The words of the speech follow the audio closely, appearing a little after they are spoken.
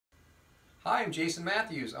Hi, I'm Jason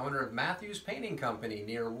Matthews, owner of Matthews Painting Company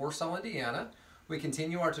near Warsaw, Indiana. We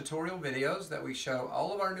continue our tutorial videos that we show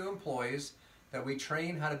all of our new employees that we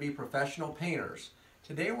train how to be professional painters.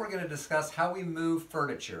 Today we're going to discuss how we move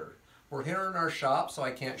furniture. We're here in our shop, so I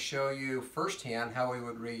can't show you firsthand how we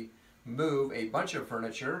would remove a bunch of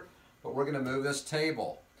furniture, but we're going to move this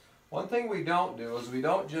table. One thing we don't do is we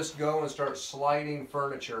don't just go and start sliding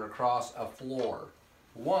furniture across a floor.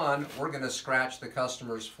 One, we're going to scratch the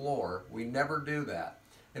customer's floor. We never do that.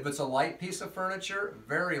 If it's a light piece of furniture,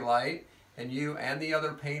 very light, and you and the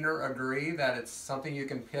other painter agree that it's something you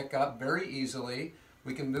can pick up very easily,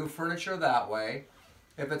 we can move furniture that way.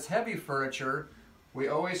 If it's heavy furniture, we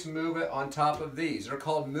always move it on top of these. They're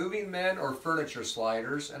called moving men or furniture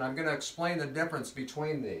sliders, and I'm going to explain the difference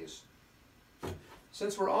between these.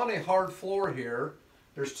 Since we're on a hard floor here,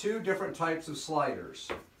 there's two different types of sliders.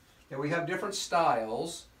 And we have different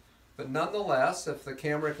styles, but nonetheless, if the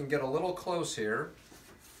camera can get a little close here,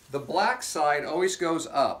 the black side always goes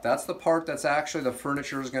up. That's the part that's actually the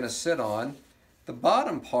furniture is going to sit on. The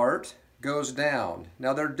bottom part goes down.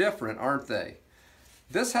 Now they're different, aren't they?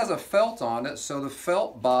 This has a felt on it, so the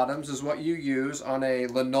felt bottoms is what you use on a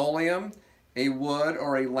linoleum, a wood,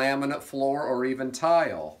 or a laminate floor, or even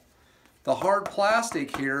tile. The hard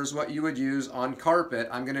plastic here is what you would use on carpet.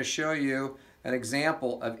 I'm going to show you an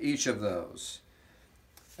example of each of those.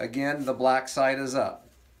 Again, the black side is up.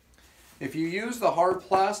 If you use the hard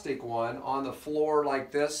plastic one on the floor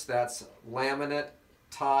like this, that's laminate,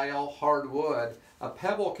 tile, hardwood, a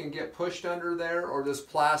pebble can get pushed under there or this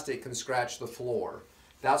plastic can scratch the floor.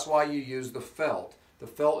 That's why you use the felt. The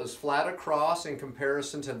felt is flat across in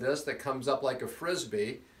comparison to this that comes up like a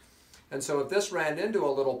frisbee. And so if this ran into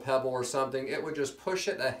a little pebble or something, it would just push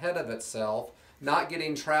it ahead of itself, not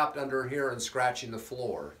getting trapped under here and scratching the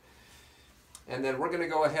floor. And then we're going to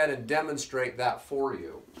go ahead and demonstrate that for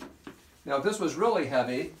you. Now if this was really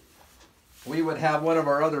heavy, we would have one of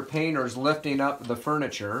our other painters lifting up the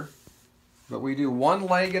furniture, but we do one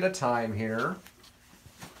leg at a time here.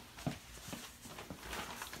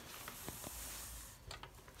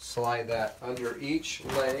 Slide that under each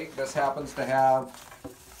leg. This happens to have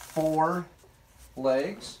 4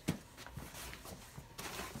 legs.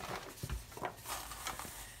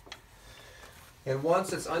 And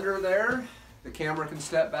once it's under there, the camera can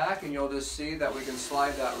step back and you'll just see that we can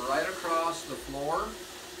slide that right across the floor.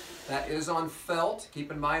 That is on felt.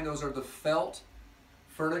 Keep in mind those are the felt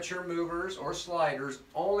furniture movers or sliders,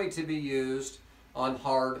 only to be used on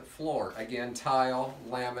hard floor. Again, tile,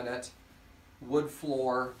 laminate, wood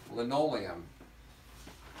floor, linoleum.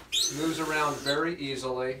 Moves around very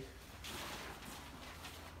easily.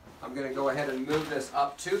 I'm going to go ahead and move this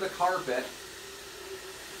up to the carpet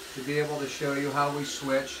to be able to show you how we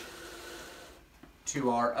switch to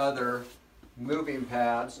our other moving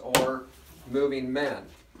pads or moving men.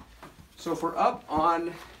 So if we're up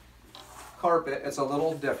on carpet, it's a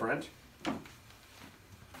little different.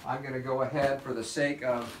 I'm going to go ahead, for the sake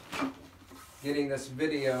of getting this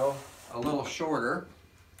video a little shorter,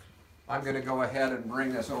 I'm going to go ahead and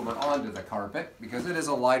bring this over onto the carpet because it is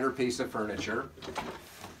a lighter piece of furniture.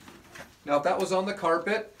 Now if that was on the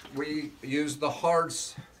carpet, we use the hard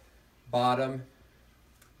bottom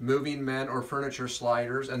moving men or furniture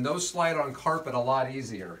sliders, and those slide on carpet a lot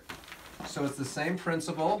easier. So it's the same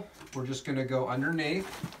principle. We're just going to go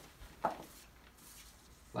underneath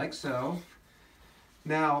like so.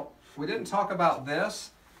 Now we didn't talk about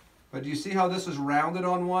this, but do you see how this is rounded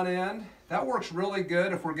on one end? That works really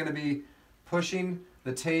good if we're going to be pushing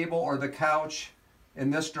the table or the couch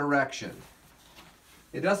in this direction.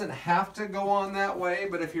 It doesn't have to go on that way,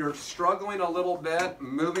 but if you're struggling a little bit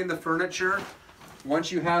moving the furniture,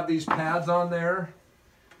 once you have these pads on there,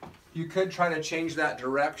 you could try to change that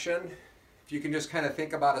direction. If you can just kind of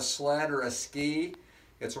think about a sled or a ski,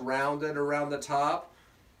 it's rounded around the top,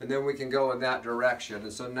 and then we can go in that direction.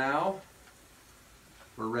 And so now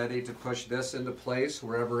we're ready to push this into place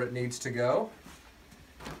wherever it needs to go.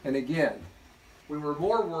 And again, we were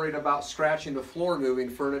more worried about scratching the floor moving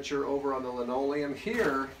furniture over on the linoleum.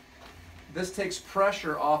 Here, this takes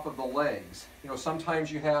pressure off of the legs. You know,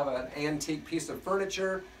 sometimes you have an antique piece of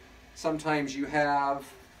furniture, sometimes you have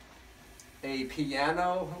a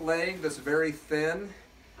piano leg that's very thin.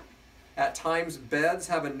 At times beds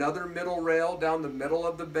have another middle rail down the middle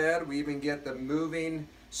of the bed. We even get the moving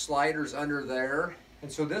sliders under there.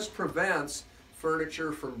 And so this prevents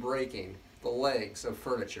furniture from breaking, the legs of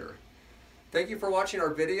furniture. Thank you for watching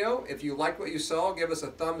our video. If you liked what you saw, give us a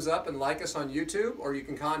thumbs up and like us on YouTube, or you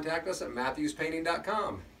can contact us at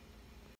matthewspainting.com.